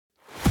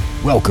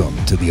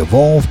Welcome to the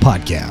Evolve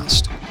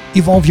Podcast.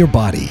 Evolve your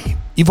body,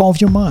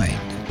 evolve your mind,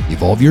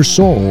 evolve your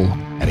soul,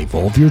 and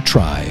evolve your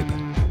tribe.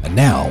 And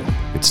now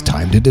it's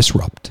time to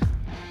disrupt.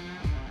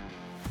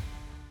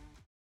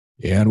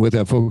 And with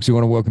that, folks, we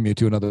want to welcome you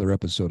to another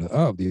episode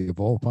of the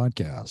Evolve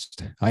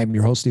Podcast. I am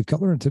your host, Steve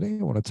Cutler, and today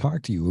I want to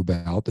talk to you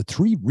about the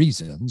 3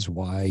 reasons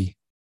why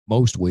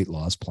most weight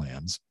loss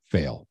plans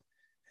fail.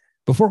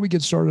 Before we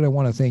get started, I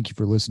want to thank you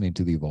for listening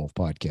to the Evolve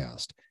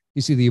Podcast.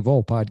 You see, the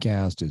Evolve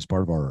Podcast is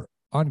part of our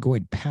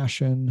ongoing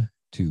passion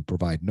to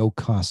provide no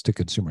cost to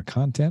consumer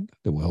content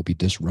that will help you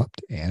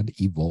disrupt and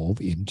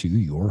evolve into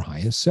your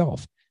highest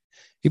self.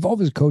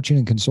 Evolve is a coaching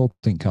and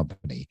consulting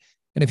company.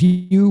 And if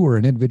you are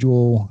an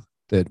individual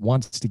that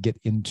wants to get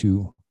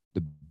into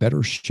the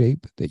better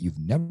shape that you've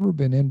never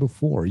been in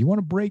before, you want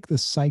to break the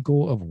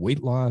cycle of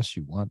weight loss,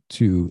 you want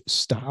to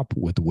stop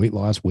with the weight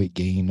loss, weight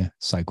gain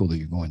cycle that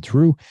you're going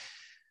through,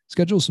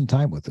 schedule some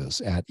time with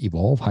us at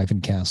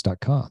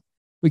evolve-cast.com.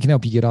 We can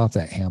help you get off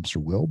that hamster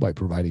wheel by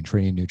providing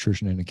training,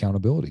 nutrition, and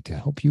accountability to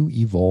help you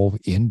evolve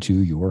into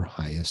your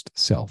highest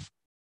self.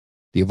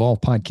 The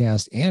Evolve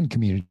Podcast and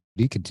community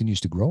continues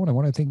to grow, and I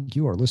want to thank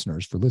you, our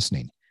listeners, for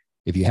listening.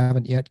 If you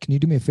haven't yet, can you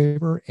do me a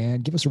favor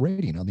and give us a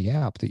rating on the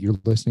app that you're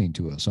listening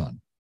to us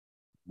on?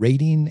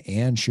 Rating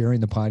and sharing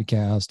the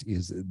podcast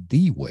is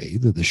the way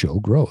that the show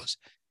grows,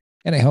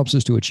 and it helps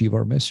us to achieve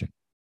our mission.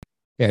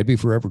 I'd be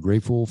forever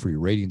grateful for your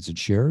ratings and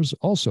shares.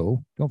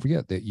 Also, don't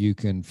forget that you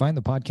can find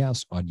the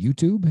podcast on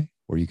YouTube,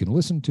 where you can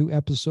listen to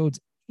episodes,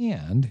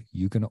 and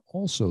you can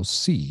also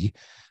see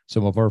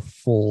some of our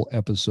full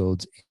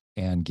episodes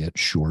and get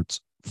shorts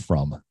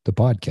from the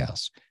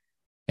podcast.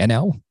 And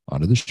now,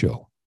 on to the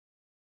show.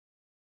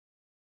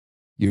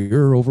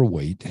 You're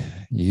overweight,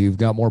 you've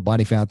got more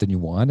body fat than you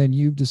want, and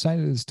you've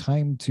decided it's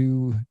time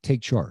to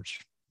take charge,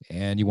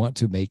 and you want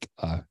to make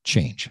a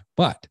change.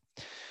 But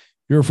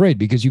you're afraid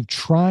because you've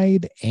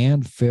tried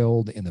and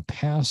failed in the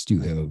past.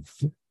 You have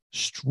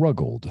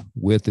struggled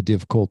with the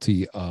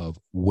difficulty of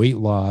weight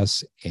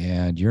loss,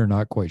 and you're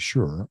not quite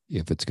sure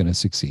if it's going to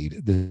succeed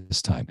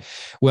this time.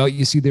 Well,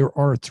 you see, there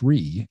are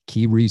 3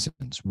 key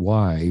reasons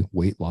why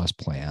weight loss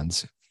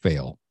plans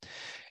fail.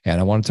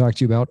 And I want to talk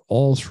to you about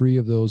all 3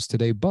 of those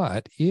today.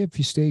 But if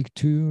you stay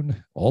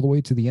tuned all the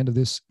way to the end of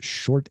this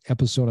short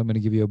episode, I'm going to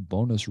give you a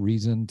bonus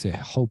reason to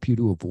help you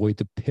to avoid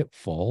the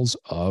pitfalls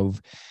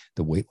of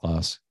the weight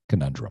loss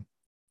conundrum.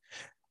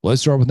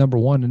 Let's start with number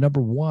 1. And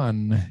number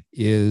 1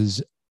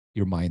 is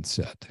your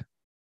mindset.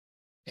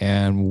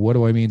 And what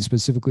do I mean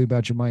specifically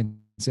about your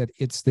mindset?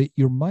 It's that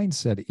your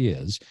mindset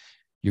is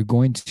you're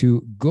going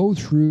to go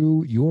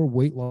through your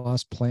weight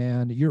loss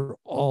plan. You're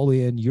all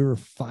in, you're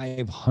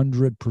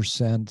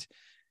 500%.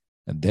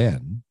 And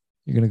then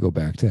you're going to go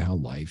back to how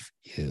life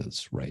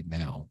is right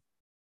now.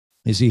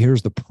 You see,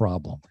 here's the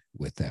problem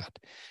with that.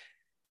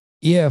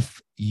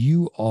 If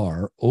you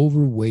are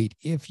overweight,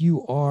 if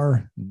you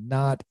are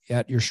not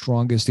at your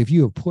strongest, if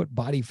you have put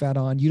body fat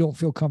on, you don't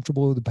feel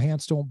comfortable, the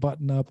pants don't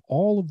button up,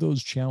 all of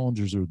those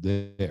challenges are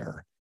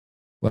there.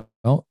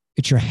 Well,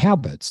 it's your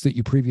habits that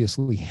you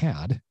previously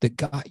had that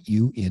got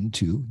you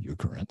into your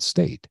current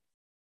state.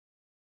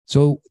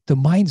 So the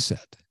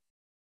mindset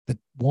that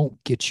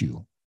won't get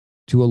you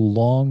to a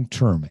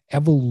long-term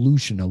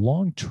evolution, a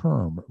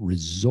long-term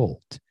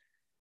result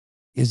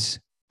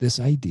is this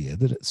idea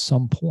that at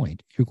some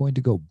point you're going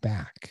to go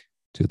back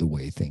to the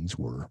way things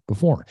were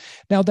before.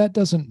 Now, that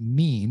doesn't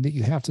mean that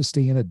you have to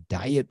stay in a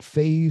diet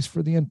phase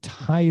for the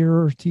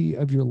entirety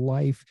of your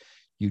life.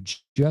 You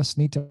just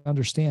need to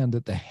understand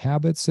that the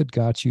habits that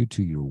got you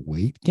to your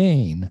weight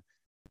gain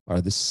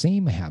are the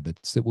same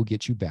habits that will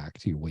get you back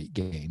to your weight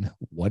gain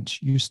once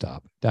you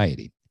stop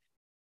dieting.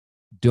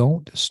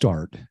 Don't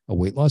start a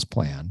weight loss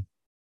plan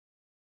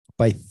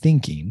by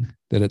thinking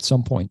that at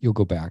some point you'll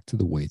go back to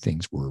the way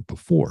things were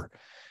before.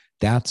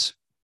 That's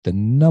the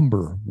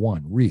number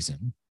 1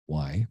 reason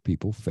why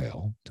people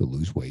fail to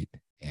lose weight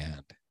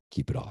and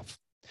keep it off.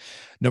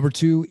 Number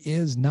 2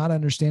 is not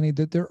understanding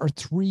that there are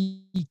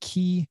 3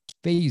 key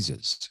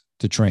phases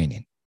to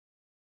training.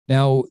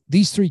 Now,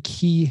 these 3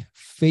 key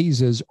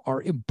phases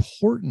are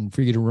important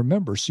for you to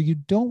remember so you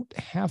don't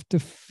have to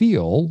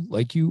feel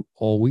like you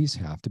always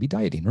have to be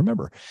dieting.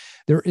 Remember,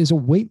 there is a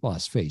weight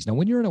loss phase. Now,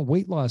 when you're in a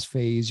weight loss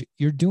phase,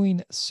 you're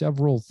doing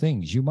several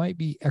things. You might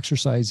be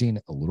exercising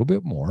a little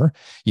bit more.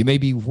 You may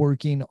be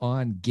working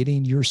on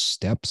getting your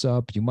steps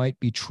up. You might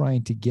be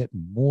trying to get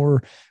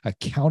more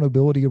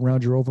accountability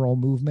around your overall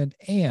movement,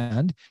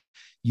 and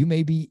you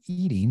may be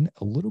eating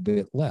a little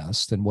bit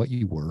less than what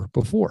you were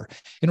before.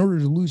 In order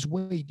to lose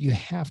weight, you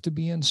have to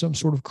be in some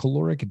sort of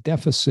caloric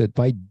deficit.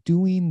 By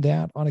doing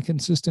that on a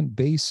consistent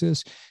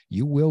basis,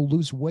 you will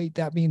lose weight.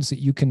 That means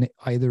that you can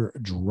either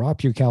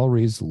drop your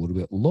calories a little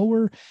bit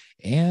lower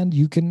and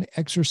you can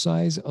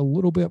exercise a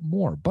little bit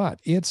more. But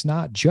it's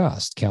not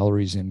just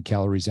calories in,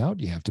 calories out.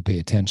 You have to pay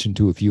attention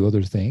to a few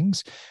other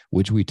things,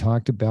 which we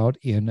talked about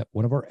in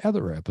one of our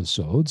other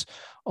episodes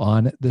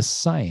on the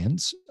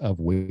science of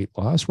weight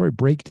loss, where I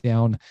break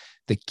down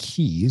the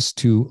keys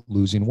to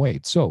losing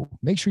weight. So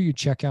make sure you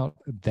check out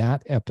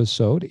that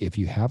episode if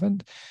you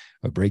haven't.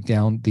 I break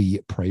down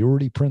the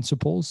priority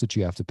principles that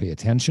you have to pay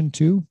attention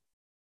to.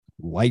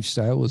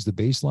 Lifestyle is the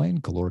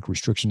baseline, caloric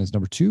restriction is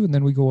number 2, and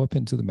then we go up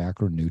into the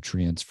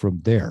macronutrients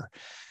from there.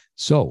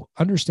 So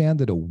understand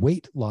that a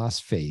weight loss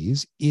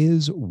phase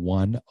is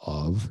one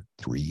of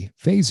 3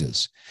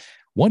 phases.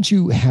 Once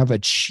you have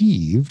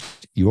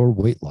achieved your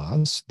weight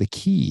loss, the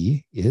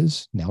key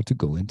is now to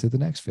go into the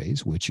next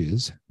phase, which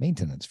is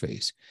maintenance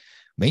phase.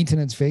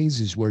 Maintenance phase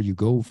is where you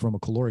go from a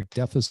caloric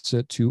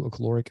deficit to a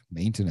caloric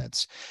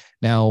maintenance.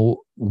 Now,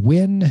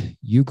 when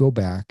you go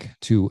back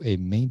to a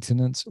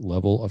maintenance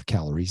level of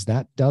calories,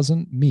 that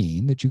doesn't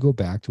mean that you go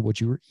back to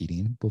what you were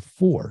eating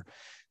before.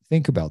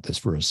 Think about this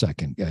for a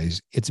second, guys.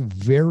 It's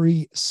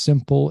very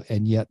simple,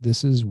 and yet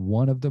this is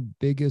one of the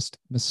biggest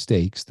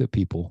mistakes that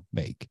people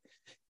make.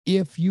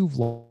 If you've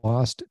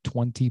lost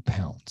 20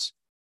 pounds,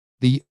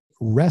 the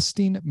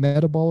resting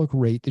metabolic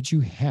rate that you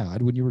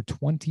had when you were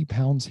 20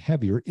 pounds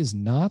heavier is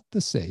not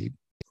the same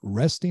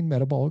resting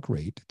metabolic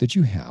rate that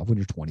you have when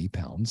you're 20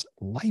 pounds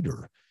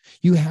lighter.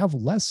 You have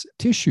less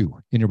tissue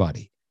in your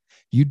body.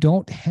 You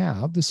don't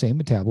have the same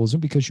metabolism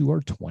because you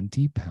are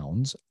 20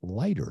 pounds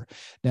lighter.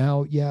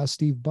 Now, yeah,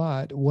 Steve,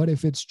 but what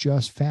if it's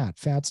just fat?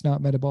 Fat's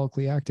not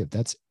metabolically active.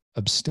 That's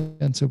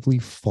ostensibly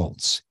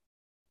false.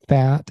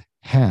 Fat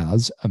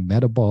has a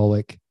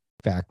metabolic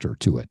factor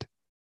to it.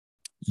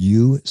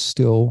 You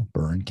still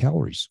burn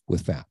calories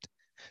with fat.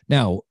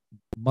 Now,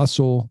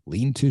 muscle,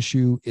 lean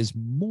tissue is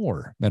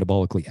more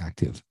metabolically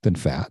active than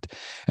fat.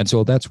 And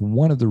so that's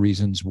one of the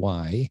reasons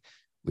why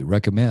we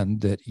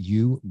recommend that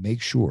you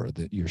make sure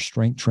that your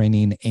strength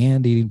training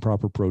and eating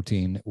proper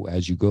protein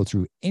as you go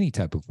through any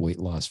type of weight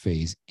loss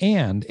phase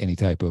and any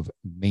type of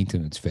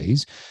maintenance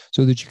phase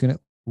so that you can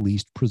at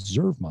least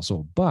preserve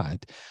muscle.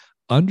 But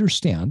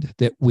understand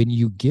that when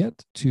you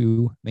get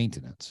to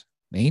maintenance,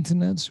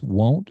 maintenance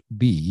won't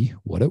be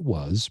what it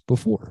was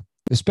before,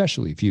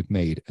 especially if you've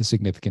made a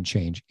significant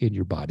change in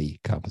your body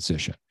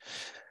composition.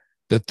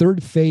 The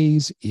third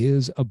phase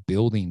is a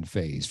building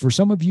phase. For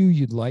some of you,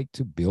 you'd like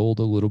to build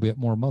a little bit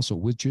more muscle,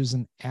 which is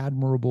an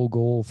admirable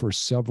goal for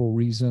several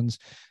reasons.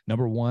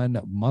 Number one,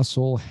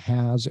 muscle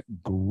has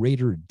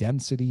greater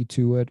density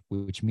to it,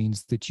 which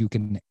means that you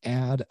can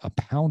add a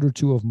pound or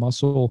two of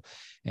muscle,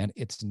 and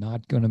it's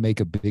not going to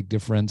make a big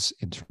difference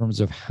in terms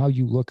of how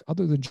you look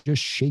other than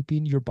just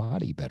shaping your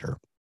body better.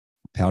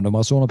 Pound of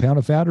muscle and a pound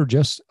of fat are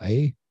just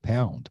a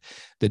pound.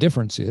 The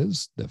difference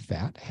is the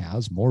fat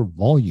has more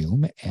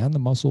volume and the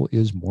muscle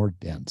is more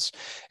dense.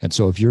 And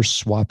so if you're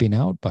swapping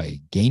out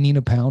by gaining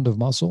a pound of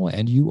muscle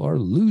and you are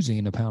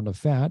losing a pound of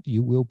fat,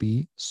 you will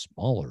be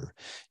smaller.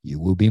 You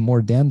will be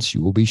more dense,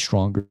 you will be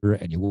stronger,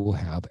 and you will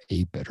have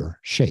a better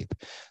shape.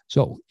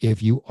 So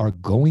if you are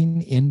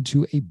going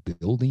into a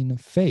building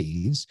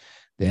phase,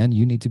 then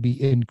you need to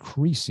be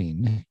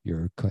increasing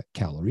your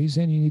calories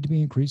and you need to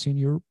be increasing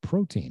your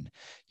protein.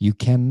 You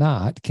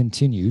cannot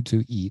continue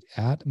to eat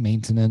at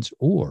maintenance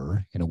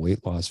or in a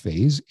weight loss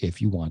phase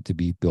if you want to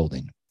be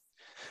building.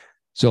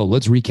 So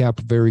let's recap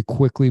very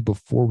quickly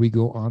before we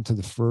go on to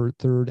the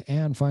third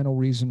and final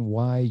reason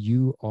why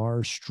you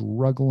are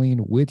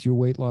struggling with your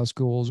weight loss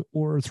goals,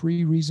 or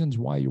 3 reasons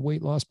why your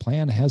weight loss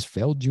plan has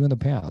failed you in the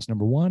past.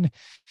 Number 1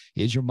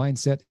 is your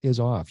mindset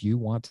is off. You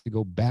want to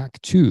go back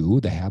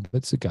to the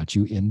habits that got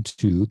you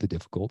into the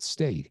difficult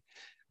state.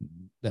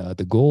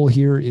 The goal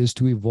here is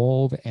to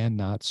evolve and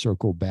not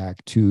circle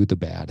back to the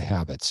bad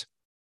habits.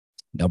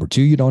 Number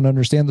 2, you don't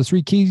understand the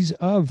 3 keys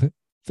of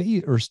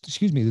the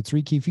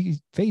 3 key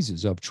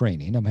phases of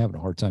training. I'm having a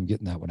hard time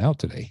getting that one out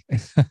today.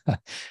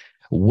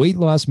 Weight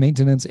loss,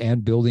 maintenance,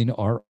 and building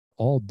are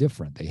all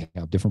different. They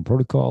have different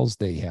protocols.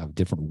 They have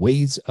different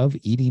ways of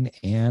eating,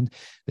 and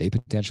they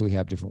potentially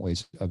have different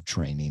ways of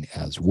training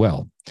as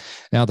well.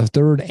 Now, the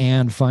third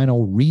and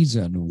final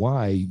reason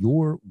why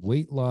your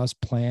weight loss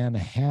plan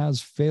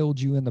has failed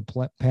you in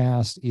the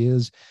past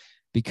is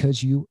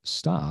because you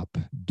stop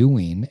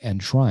doing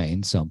and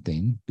trying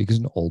something because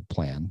an old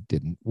plan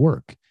didn't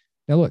work.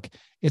 Now, look,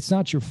 it's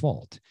not your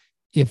fault.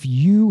 If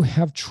you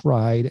have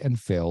tried and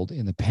failed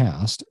in the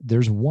past,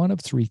 there's one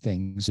of 3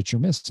 things that you're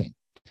missing.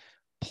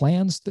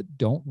 Plans that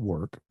don't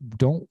work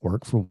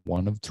for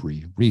one of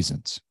 3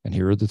 reasons. And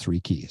here are the 3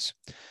 keys.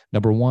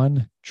 Number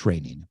 1,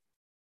 training.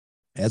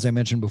 As I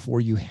mentioned before,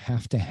 you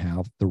have to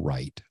have the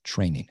right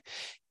training.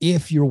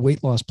 If your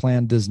weight loss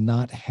plan does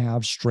not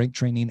have strength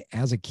training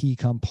as a key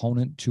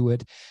component to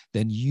it,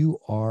 then you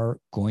are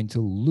going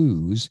to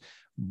lose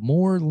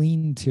more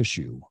lean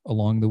tissue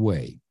along the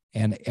way.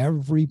 And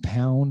every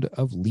pound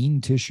of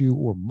lean tissue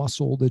or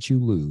muscle that you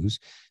lose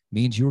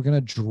means you're going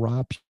to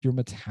drop your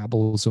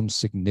metabolism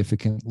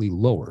significantly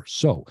lower.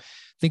 So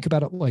think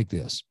about it like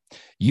this.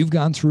 You've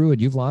gone through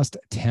and you've lost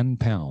 10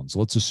 pounds.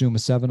 Let's assume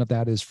 7 of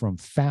that is from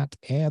fat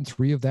and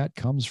 3 of that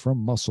comes from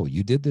muscle.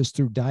 You did this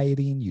through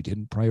dieting. You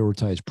didn't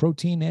prioritize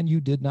protein and you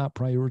did not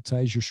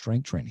prioritize your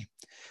strength training.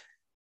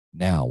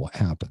 Now what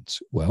happens?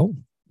 Well,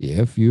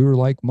 if you're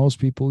like most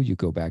people, you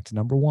go back to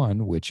number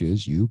 1, which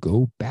is you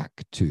go back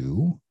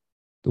to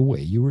the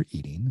way you were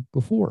eating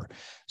before.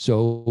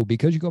 So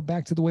because you go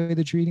back to the way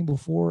that you're eating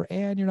before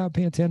and you're not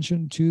paying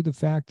attention to the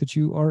fact that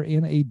you are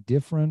in a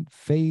different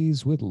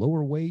phase with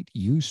lower weight,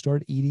 you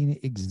start eating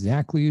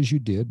exactly as you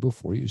did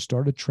before you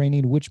started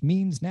training, which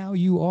means now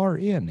you are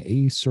in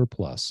a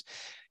surplus.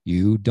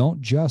 You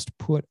don't just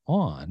put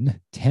on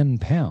 10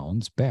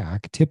 pounds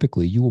back.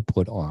 Typically, you will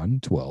put on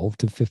 12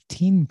 to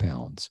 15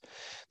 pounds.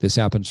 This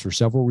happens for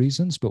several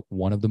reasons, but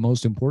one of the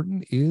most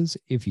important is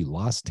if you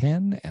lost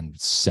 10 and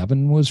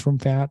 7 was from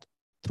fat,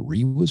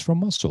 3 was from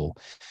muscle,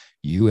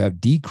 you have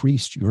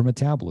decreased your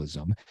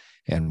metabolism.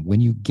 And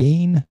when you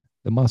gain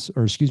the muscle,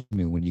 or excuse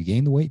me, when you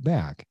gain the weight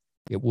back,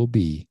 it will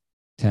be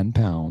 10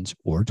 pounds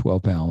or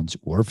 12 pounds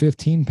or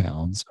 15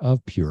 pounds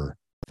of pure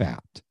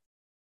fat.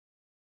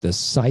 The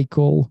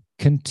cycle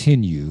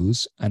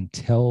continues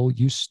until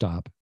you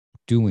stop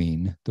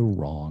doing the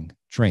wrong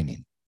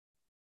training.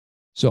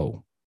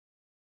 So,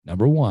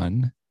 number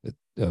one,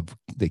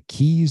 the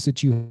keys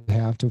that you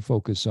have to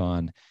focus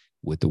on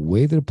with the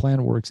way that a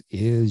plan works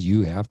is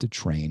you have to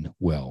train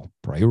well.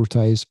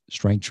 Prioritize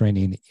strength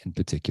training in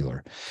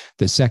particular.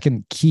 The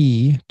second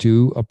key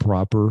to a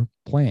proper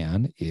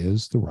plan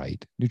is the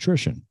right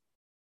nutrition.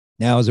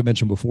 Now, as I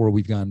mentioned before,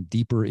 we've gone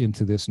deeper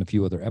into this in a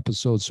few other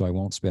episodes, so I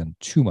won't spend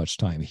too much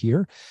time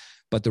here.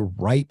 But the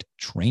right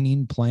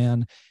training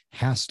plan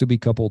has to be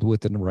coupled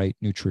with the right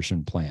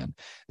nutrition plan.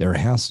 There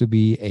has to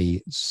be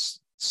a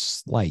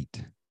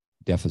slight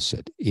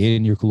deficit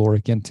in your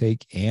caloric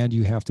intake, and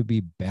you have to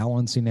be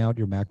balancing out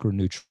your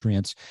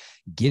macronutrients,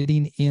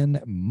 getting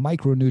in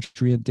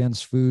micronutrient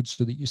dense foods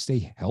so that you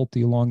stay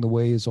healthy along the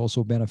way is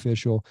also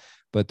beneficial.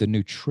 But the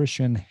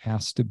nutrition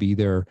has to be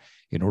there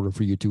in order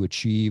for you to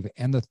achieve.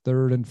 And the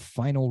third and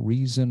final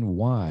reason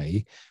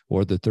why,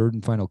 or the third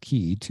and final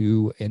key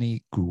to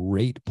any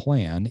great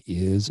plan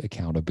is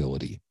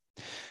accountability.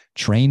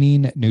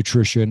 Training,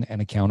 nutrition,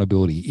 and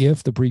accountability.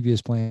 If the previous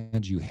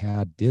plans you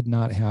had did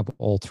not have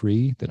all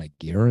three, then I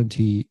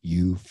guarantee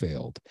you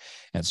failed.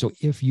 And so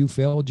if you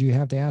failed, you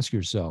have to ask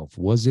yourself,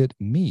 was it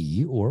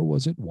me or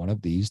was it one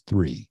of these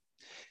three?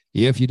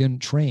 If you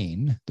didn't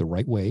train the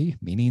right way,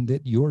 meaning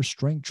that your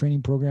strength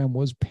training program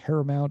was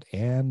paramount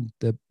and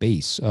the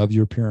base of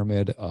your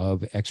pyramid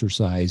of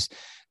exercise,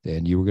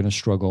 then you were going to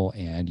struggle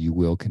and you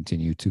will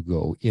continue to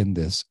go in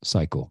this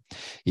cycle.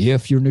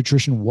 If your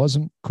nutrition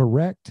wasn't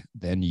correct,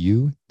 then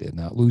you did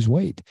not lose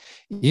weight.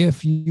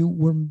 If you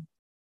were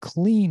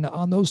clean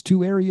on those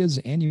two areas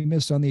and you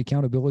missed on the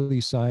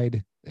accountability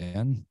side,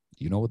 then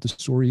you know what the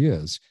story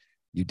is.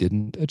 You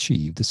didn't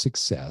achieve the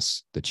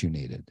success that you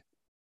needed.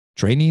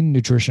 Training,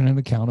 nutrition, and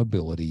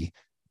accountability,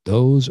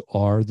 those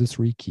are the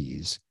three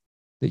keys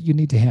that you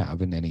need to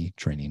have in any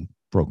training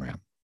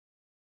program.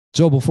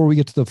 So before we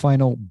get to the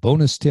final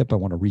bonus tip, I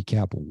want to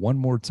recap one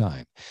more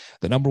time.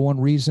 The number one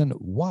reason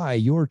why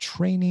your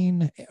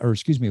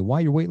why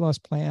your weight loss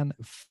plan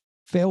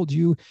failed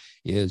you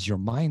is your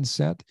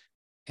mindset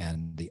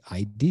and the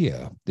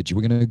idea that you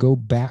were going to go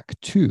back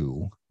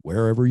to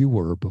wherever you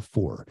were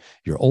before.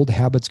 Your old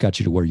habits got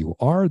you to where you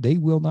are. They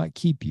will not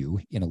keep you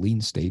in a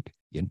lean state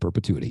in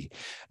perpetuity.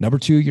 Number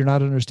two, you're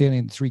not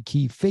understanding the three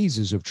key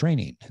phases of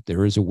training.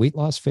 There is a weight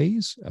loss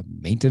phase, a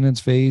maintenance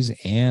phase,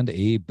 and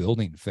a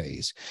building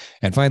phase.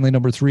 And finally,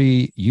 number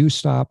three, you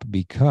stop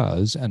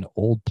because an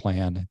old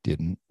plan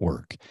didn't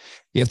work.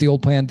 If the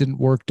old plan didn't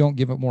work, don't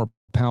give it more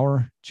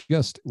power.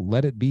 Just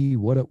let it be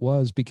what it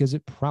was because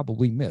it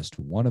probably missed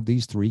one of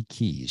these three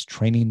keys: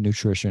 training,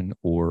 nutrition,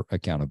 or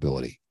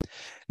accountability.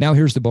 Now,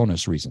 here's the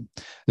bonus reason.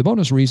 The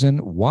bonus reason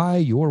why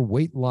your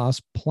weight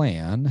loss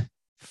plan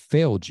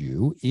failed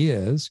you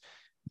is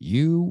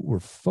you were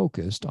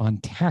focused on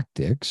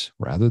tactics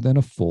rather than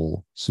a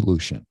full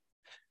solution.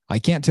 I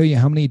can't tell you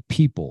how many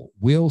people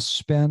will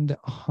spend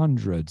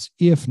hundreds,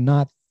 if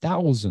not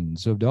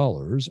thousands of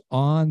dollars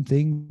on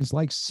things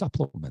like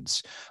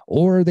supplements,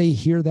 or they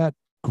hear that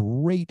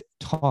great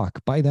talk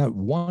by that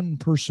one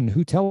person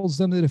who tells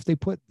them that if they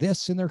put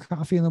this in their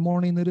coffee in the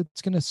morning, that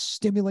it's going to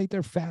stimulate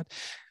their fat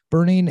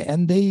burning,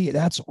 and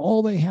that's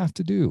all they have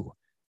to do.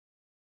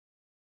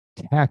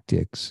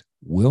 Tactics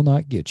will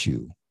not get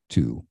you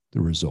to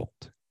the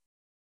result.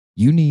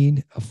 You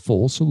need a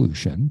full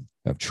solution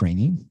of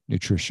training,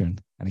 nutrition,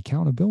 and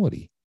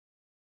accountability.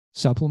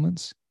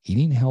 Supplements,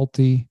 eating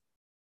healthy,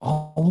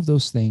 all of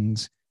those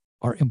things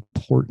are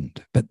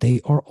important, but they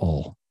are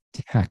all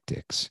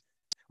tactics.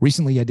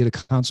 Recently, I did a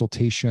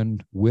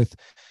consultation with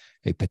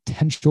a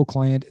potential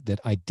client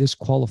that I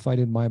disqualified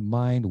in my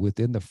mind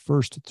within the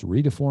first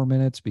 3 to 4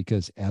 minutes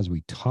because as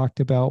we talked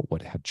about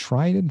what had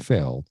tried and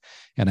failed,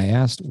 and I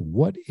asked,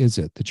 what is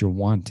it that you're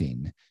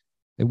wanting?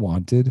 They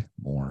wanted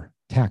more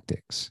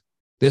tactics.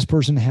 This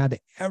person had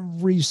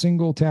every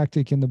single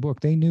tactic in the book.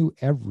 They knew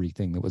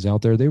everything that was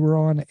out there. They were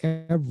on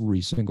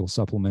every single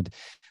supplement.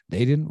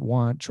 They didn't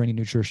want training,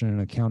 nutrition,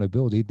 and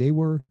accountability. They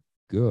were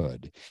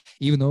good.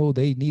 Even though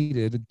they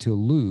needed to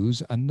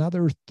lose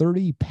another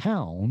 30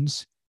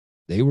 pounds,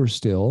 they were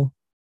still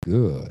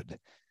good.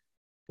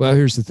 Well,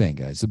 here's the thing,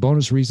 guys. The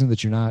bonus reason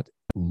that you're not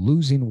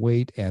losing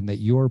weight and that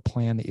your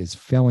plan is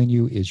failing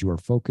you is you're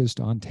focused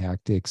on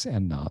tactics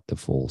and not the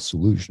full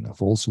solution. A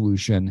full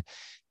solution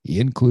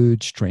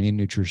includes training,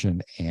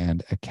 nutrition,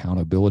 and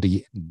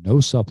accountability. No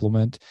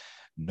supplement,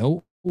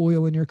 no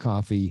oil in your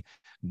coffee,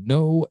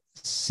 no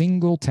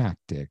single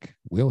tactic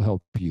will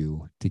help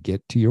you to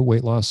get to your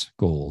weight loss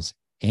goals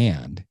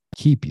and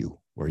keep you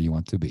where you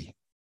want to be.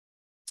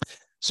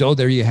 So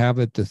there you have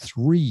it, the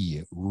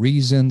 3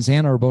 reasons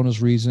and our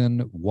bonus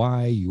reason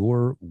why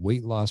your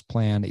weight loss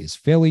plan is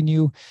failing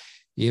you.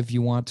 If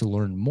you want to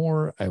learn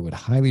more, I would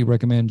highly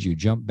recommend you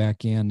jump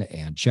back in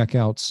and check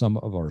out some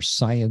of our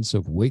Science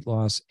of Weight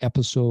Loss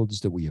episodes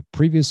that we have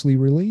previously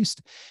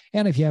released.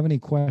 And if you have any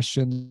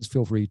questions,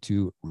 feel free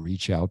to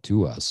reach out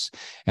to us.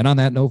 And on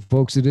that note,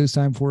 folks, it is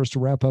time for us to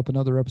wrap up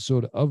another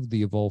episode of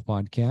the Evolve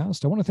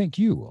Podcast. I want to thank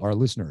you, our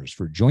listeners,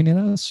 for joining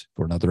us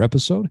for another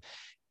episode.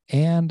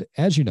 And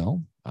as you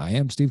know, I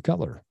am Steve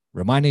Cutler,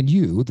 reminding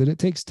you that it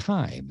takes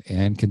time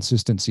and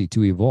consistency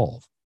to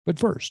evolve. But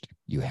first,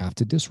 you have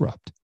to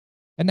disrupt.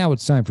 And now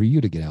it's time for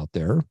you to get out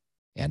there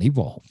and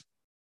evolve.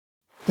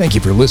 Thank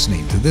you for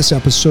listening to this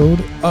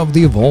episode of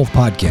the Evolve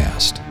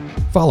Podcast.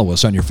 Follow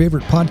us on your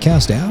favorite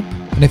podcast app.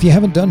 And if you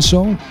haven't done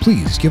so,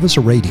 please give us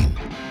a rating.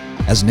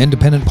 As an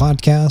independent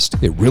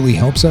podcast, it really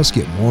helps us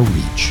get more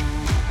reach.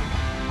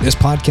 This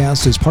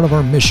podcast is part of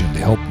our mission to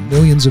help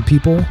millions of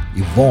people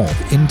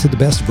evolve into the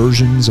best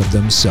versions of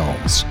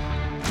themselves.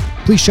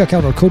 Please check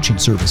out our coaching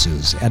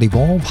services at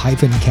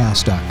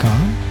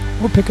evolve-cast.com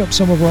or pick up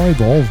some of our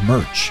Evolve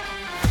merch.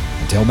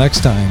 Until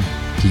next time,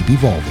 keep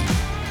evolving.